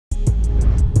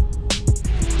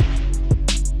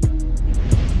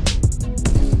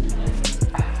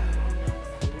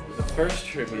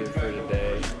trivia for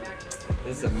today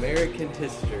is American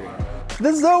history.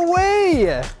 There's no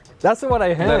way! That's what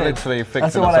I heard. They're literally fixing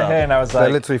That's us what up. I heard, and I was like,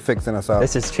 They're literally fixing us up.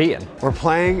 this is cheating. We're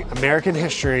playing American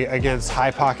history against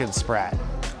Hypoc and Spratt.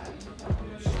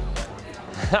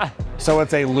 So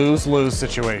it's a lose-lose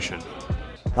situation.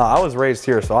 No, I was raised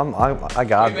here, so I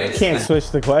got this. Can't switch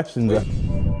the questions up.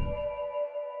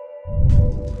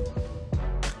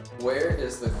 Where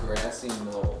is the grassy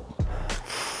knoll?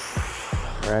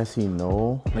 Grassy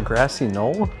knoll. The grassy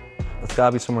knoll? That's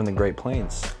gotta be somewhere in the Great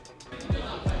Plains.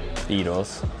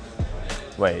 Beatles.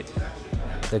 Wait.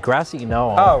 The grassy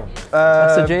knoll. Oh,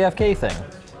 That's the JFK thing.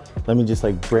 Let me just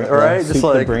like break right, just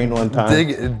like the brain one time.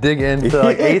 dig into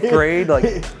like 8th grade, like.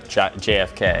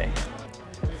 JFK.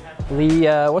 Lee,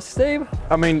 what's his name?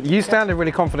 I mean, you sounded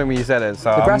really confident when you said it,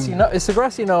 so. The grassy knoll. It's the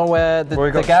grassy knoll where the Where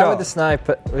he got guy shot. with the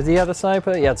sniper. Was he had a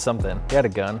sniper? He had something. He had a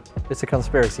gun. It's a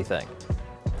conspiracy thing.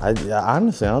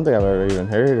 Honestly, I don't think I've ever even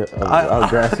heard of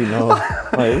grassy knoll.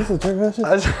 Like, is this a trick question?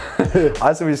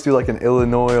 I said we just do like in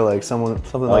Illinois or like something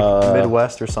like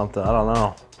Midwest or something. I don't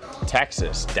know.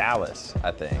 Texas, Dallas,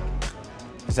 I think.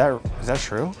 Is that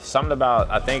true? Something about,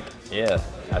 I think, yeah,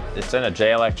 it's in a Jay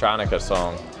Electronica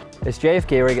song. It's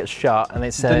JFK where he gets shot, and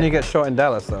they said. Didn't you get shot in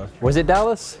Dallas though? Was it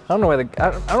Dallas? I don't know where I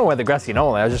don't know where the grassy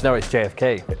knoll is. I just know it's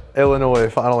JFK. Illinois,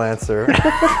 final answer.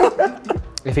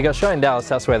 If he got shot in Dallas,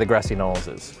 that's where the grassy knolls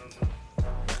is.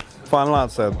 Final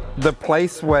answer. The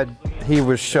place where he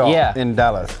was shot in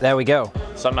Dallas. There we go.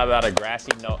 Something about a grassy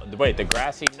knoll. Wait, the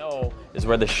grassy knoll is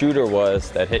where the shooter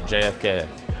was that hit JFK,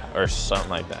 or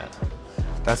something like that.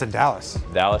 That's in Dallas.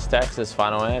 Dallas, Texas,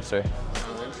 final answer.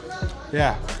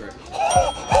 Yeah.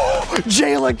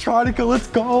 Jay Electronica, let's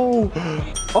go.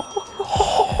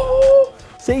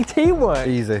 See, teamwork.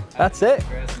 Easy. That's it.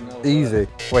 Easy.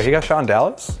 Wait, he got shot in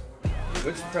Dallas?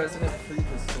 Which president freed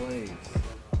the slaves?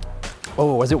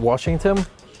 Oh, was it Washington?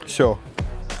 Sure.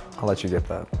 I'll let you get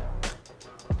that.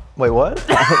 Wait, what?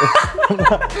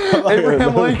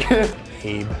 Abraham Lincoln.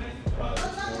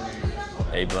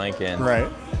 Abe Lincoln.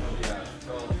 Right.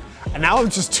 And now I'm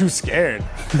just too scared.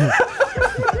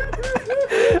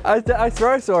 I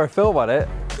swear I saw a film on it.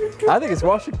 I think it's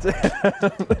Washington.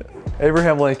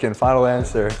 Abraham Lincoln, final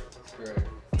answer.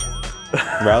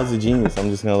 Raul's a genius. I'm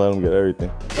just gonna let him get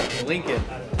everything. Lincoln.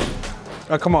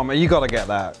 Oh, come on, man. You gotta get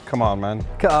that. Come on, man.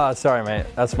 Oh, sorry, mate.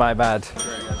 That's my bad.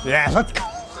 Yeah, let's go.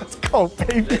 Let's go,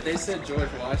 baby. They said George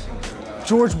Washington.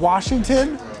 George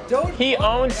Washington? He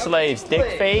owned slaves,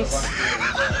 dick face.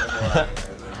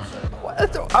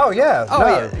 Oh, yeah. Oh,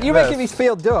 yeah. You're making me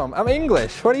feel dumb. I'm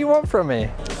English. What do you want from me?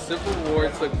 The Civil War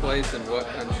took place in what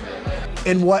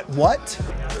country? In what?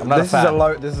 I'm not this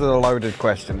is a loaded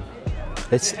question.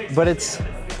 It's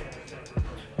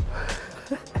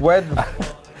Where?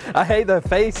 I hate their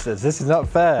faces. This is not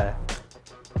fair.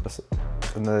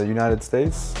 In the United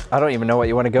States? I don't even know what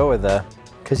you want to go with there.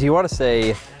 Because you want to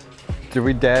say... Do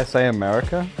we dare say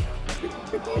America?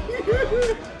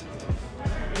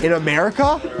 In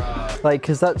America? Like,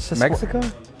 because that's just... Mexico?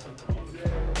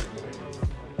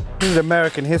 This is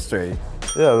American history.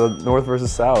 Yeah, the North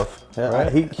versus South. Yeah,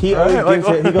 right? he always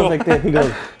gives it, he goes like this. He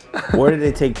goes, where did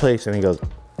it take place? And he goes,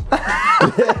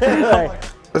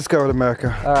 Let's go with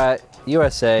America. All right,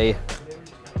 USA.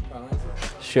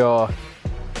 Sure.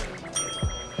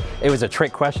 It was a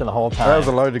trick question the whole time. That was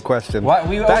a loaded question. What?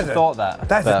 We always thought that.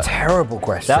 That's a terrible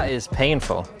question. That is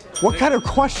painful. What kind of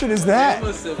question is that?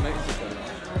 Almost said Mexico.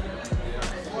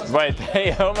 Wait,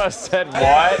 they almost said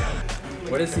what?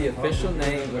 What is the official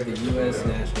name of the U.S.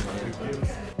 national anthem?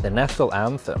 The national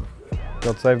anthem.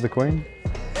 God save the Queen.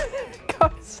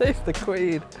 God save the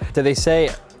Queen. Do they say,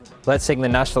 let's sing the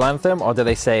national anthem, or do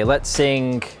they say, let's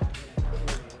sing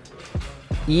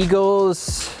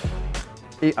Eagles?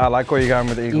 I like where you're going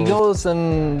with Eagles. Eagles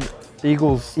and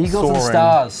Eagles and soaring.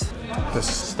 stars. The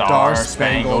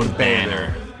Star-Spangled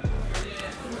Banner.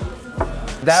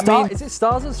 That means Is it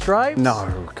Stars and Stripes?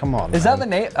 no. Come on. Is that the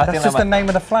name? I That's think just that the name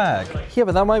of the flag. Yeah,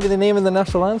 but that might be the name of the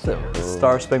national anthem.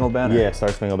 Star Spangled Banner. yeah, Star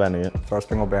Spangled Banner. Yeah. Star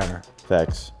Spangled Banner.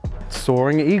 Facts.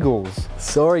 Soaring Eagles.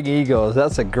 Soaring Eagles.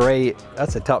 That's a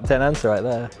top 10 answer right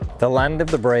there. The land of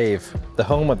the brave. The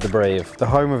home of the brave. The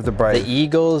home of the The brave.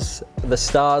 Eagles, the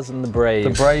stars, and the brave. The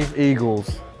brave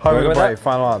Eagles. Home of the with brave. that?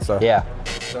 Final answer. Yeah.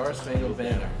 Star Spangled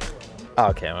Banner.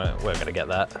 Okay, we're gonna get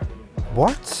that.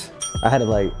 What? I had to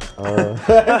like, About to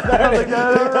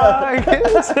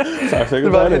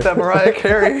hit that Mariah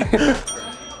Carey.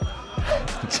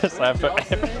 Just laugh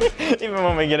at even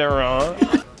when we get it wrong.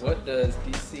 What does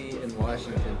D.C. and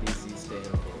Washington, D.C. stand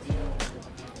for?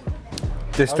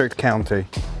 District County.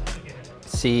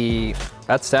 See,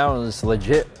 that sounds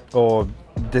legit. Or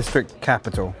District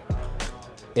Capital.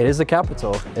 It is the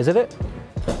capital, isn't it?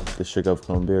 District of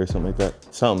Columbia or something like that.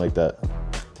 Something like that.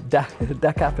 Da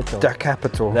capital. Da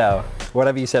capital. No,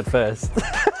 whatever you said first.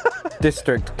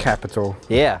 District capital.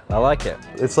 Yeah, I like it.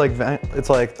 It's like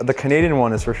the Canadian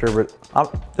one is for sure, but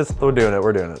we're doing it.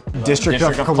 We're doing it. District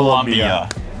of Columbia.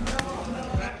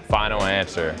 Final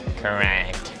answer.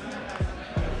 Correct.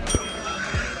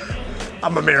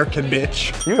 I'm American,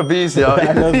 bitch. You a beast, yo.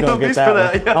 I know You gonna a get beast that for one.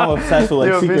 that. Yeah. I'm obsessed with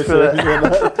You like a secret beast for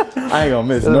service. I ain't gonna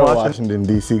miss no Washington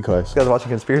D.C. question. You guys watching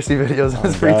conspiracy videos in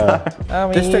his free time. I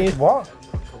mean, District what?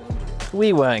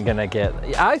 we weren't gonna get.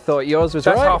 I thought yours was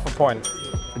That's right. half a point.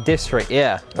 District,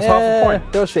 yeah. That's half a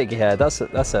point. Don't shake your head. That's a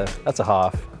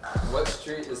half. What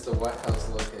street is the White House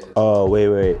located? Oh,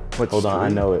 wait. What Hold on, I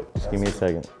street? know it. Just give me a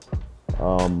second.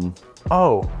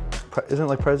 Oh, isn't it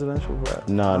like presidential?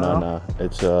 No.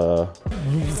 It's,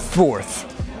 4th.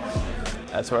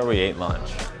 That's where we ate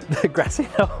lunch. The grassy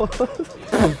knoll.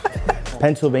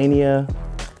 Pennsylvania.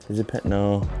 Is it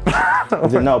no?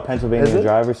 Is it no Pennsylvania Is it?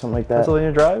 Drive or something like that?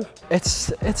 Pennsylvania Drive?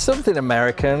 It's something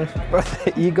American.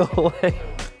 The Eagle Way.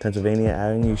 Pennsylvania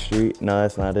Avenue Street. No,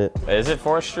 that's not it. Is it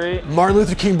 4th Street? Martin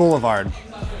Luther King Boulevard.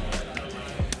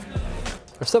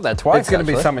 I've said that twice. It's gonna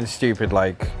be actually. something stupid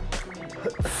like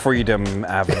Freedom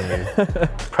Avenue.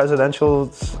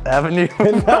 Presidential Avenue?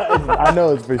 I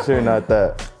know it's for sure not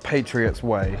that. Patriots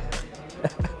Way.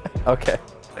 Okay.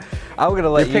 I'm gonna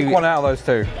let You pick one out of those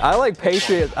two. I like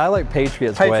Patriots. I like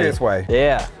Patriots Way. Patriots Way.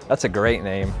 Yeah, that's a great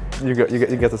name. You get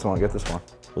this one. Get this one.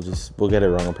 We'll get it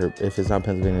wrong up here. If it's not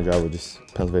Pennsylvania Drive, we'll just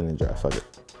Pennsylvania Drive. Fuck it.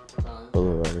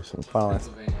 Boulevard or something. Final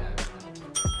answer. Pennsylvania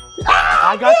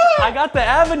Avenue. I got the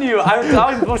avenue.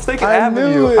 I was thinking I avenue.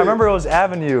 knew it. I remember it was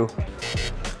avenue.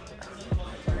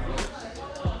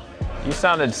 You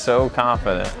sounded so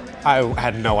confident. I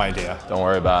had no idea. Don't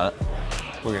worry about it.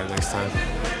 We'll get it next time.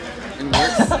 In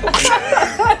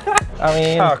what, I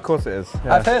mean, Oh, of course it is.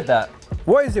 Yeah. I've heard that.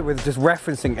 What is it with just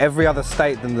referencing every other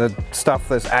state than the stuff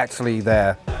that's actually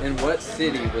there? in what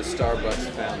city was Starbucks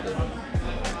founded?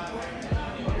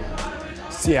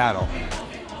 Seattle.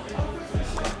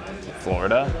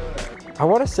 Florida? I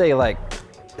want to say like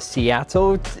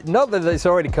Seattle. Not that it's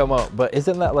already come up, but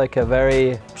isn't that like a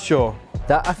very Sure.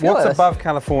 that I feel What's like above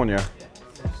California?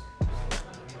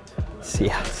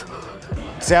 Seattle?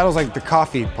 Seattle's like the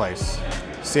coffee place.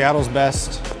 Seattle's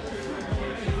best.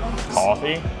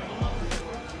 Coffee?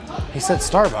 He said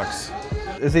Starbucks.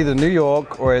 It's either New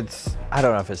York or it's I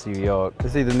don't know if it's New York.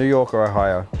 either New York or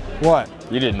Ohio. What?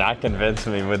 You did not convince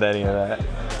me with any of that.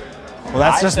 Well,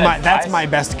 that's I my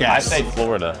best guess. I say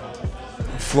Florida.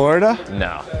 Florida?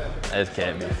 No, it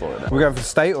can't be Florida. We're going for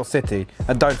state or city,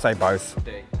 and don't say both.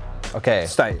 Okay.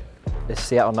 State. Is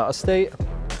Seattle not a state?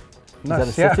 No,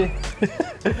 Is that a city?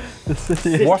 The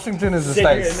city. Washington is a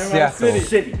state. Seattle.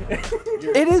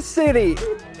 It is city.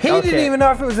 He didn't even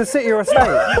know if it was a city or a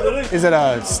state. Is it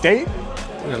a state?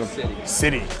 City.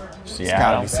 City. It's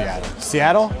gotta be Seattle.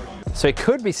 Seattle? So it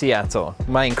could be Seattle.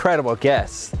 My incredible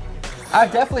guess.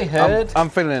 I've definitely heard. I'm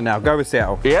feeling it now. Go with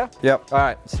Seattle. Yeah? Yep. All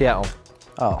right, Seattle.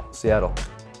 Oh, Seattle.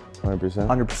 100%.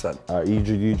 100%.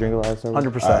 You drink a lot of Starbucks?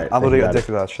 100%. All right, I'm you literally got it. addicted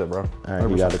to that shit, bro. All right,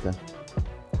 you got it then.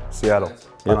 Seattle.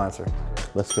 Final answer.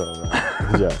 Let's go,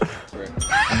 man. Good job.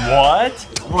 What?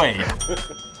 Wait.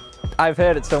 I've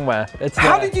heard it somewhere. It's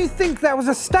How there. did you think that was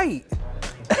a state?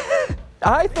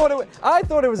 I thought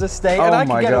it was a state, and Oh I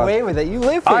my could get God. away with it. You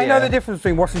live here. I know the difference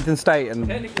between Washington State and.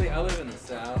 Technically, I live in the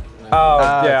South. Oh,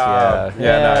 Yeah,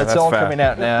 no, it's that's all fair. coming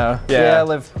out now. Yeah. I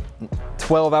live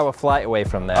 12-hour flight away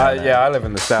from there. Yeah, I live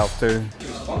in the South too.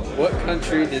 What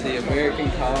country did the American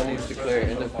colonies declare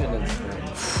independence from?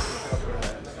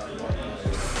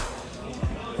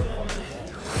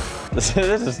 This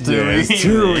is too It's easy.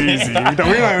 too easy. We don't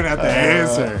even have to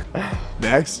answer.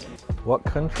 Next. What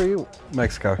country?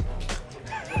 Mexico.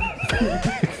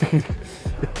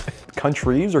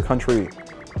 Countries or country?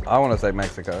 I want to say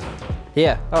Mexico.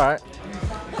 Yeah, all right.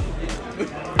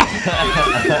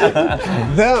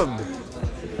 Them.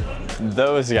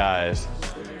 Those guys.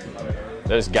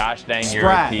 Those gosh dang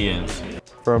Spratt. Europeans.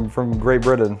 From Great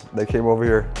Britain. They came over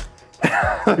here.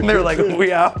 And they were like,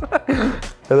 we out. And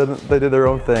then they did their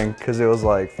own thing because it was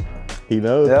like, He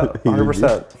knows. yeah,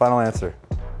 100%. Final answer.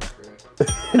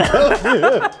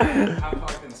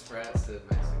 Hypoc and Spratt said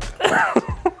Mexico.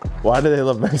 Why do they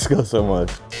love Mexico so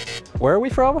much? Where are we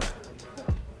from?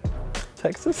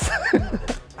 Texas?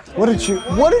 What did you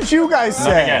guys Let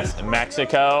me say? guess.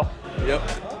 Mexico? Yep.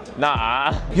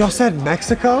 Nah. Y'all said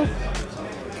Mexico?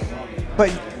 But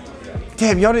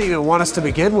damn, y'all didn't even want us to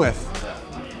begin with.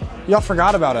 Y'all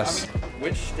forgot about us.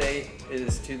 Which state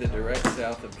is to the direct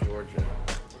south of Georgia?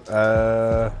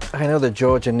 I know the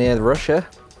Georgia near Russia.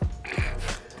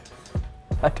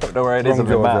 I don't know where it is on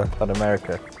the map on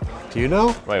America. Do you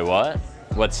know? Wait, what?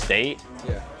 What state?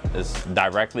 Yeah. Is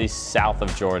directly south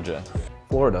of Georgia.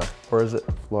 Florida. Where is it?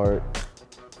 Florida,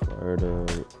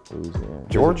 Louisiana.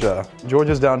 Georgia.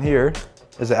 Georgia's down here.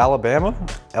 Is it Alabama?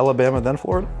 Alabama, then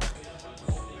Florida?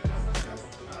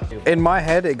 In my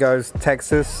head, it goes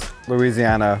Texas,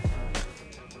 Louisiana,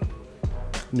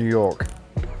 New York.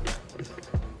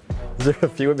 Is there a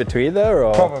few in between there,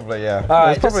 or? Probably, yeah. All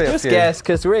right, probably just guess,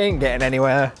 because we ain't getting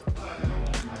anywhere.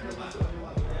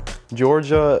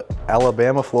 Georgia,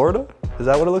 Alabama, Florida? Is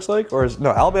that what it looks like? Or is,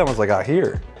 no, Alabama's like out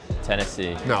here.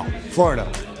 Tennessee. No.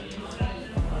 Florida.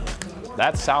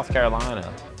 That's South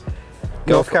Carolina.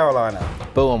 North Carolina.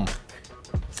 Boom.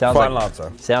 Sounds Final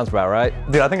answer. Sounds about right.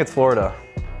 Dude, I think it's Florida.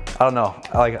 I don't know.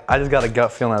 I just got a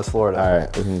gut feeling that's Florida. All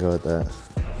right, we can go with that.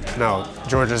 No.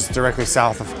 Georgia's directly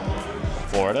south of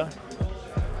Florida?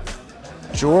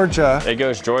 Georgia. It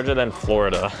goes Georgia, then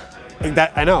Florida.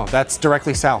 That I know. That's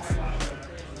directly south.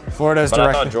 Florida is But I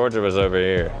directly. thought Georgia was over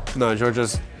here. No,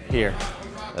 Georgia's here.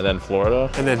 And then Florida.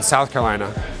 And then South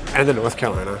Carolina. And then North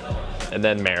Carolina. And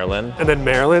then Maryland. And then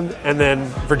Maryland. And then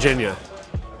Virginia.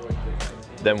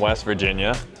 Then West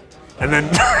Virginia. And then.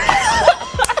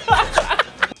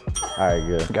 All right,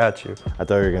 good. Got you. I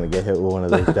thought we were gonna get hit with one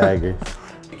of those daggers.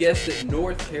 You guessed that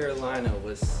North Carolina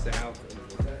was south of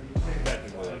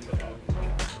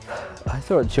I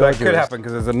thought That Georgia could happen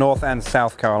because there's a North and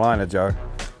South Carolina, Joe.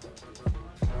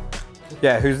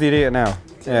 Yeah, who's the idiot now?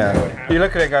 Yeah. You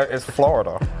look at it and go, it's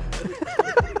Florida.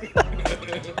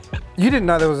 You didn't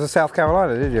know there was a South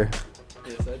Carolina, did you?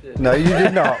 Yes, I did. No, you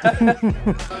did not.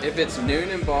 If it's noon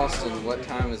in Boston, what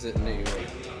time is it in New York?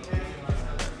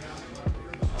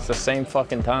 It's the same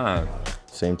fucking time.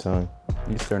 Same time.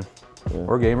 Eastern. Yeah.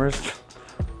 We're gamers.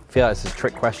 I feel like it's a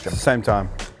trick question. Same time.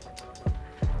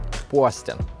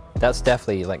 Boston. That's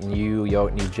definitely like New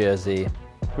York, New Jersey.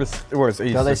 It's east.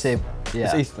 No, they say, yeah.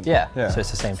 It's Eastern. Yeah, Yeah. so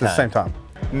it's the same It's time. the same time.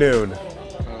 Noon.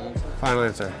 Final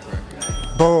answer.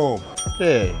 Boom.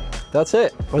 Hey. That's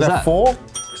it. What's that? 4?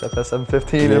 Except that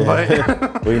 7:15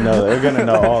 invite. We know. We're gonna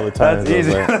know all the time. That's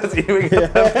easy. That's easy.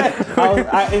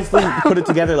 I instantly put it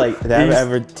together like, did I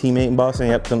ever teammate in Boston?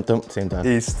 Yep, same time.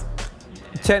 East.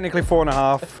 Technically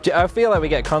 4.5. I feel like we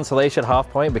get consolation half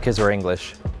point because we're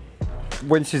English.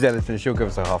 When she's editing, she'll give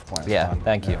us a half point. It's Yeah, fine.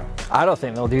 thank you. I don't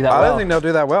think they'll do that I well. don't think they'll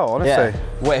do that well, honestly. Yeah.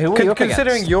 Wait, who are you up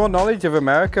Considering against? your knowledge of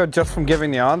America just from giving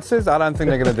the answers, I don't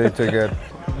think they're going to do too good.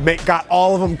 Got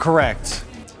all of them correct.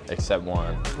 Except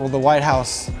one. Well, the White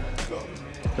House.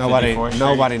 Nobody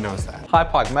knows that.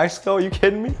 Hypoc, Mexico, are you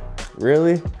kidding me?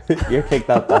 Really? You're kicked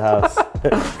out the house.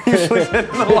 Usually in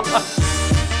the lot.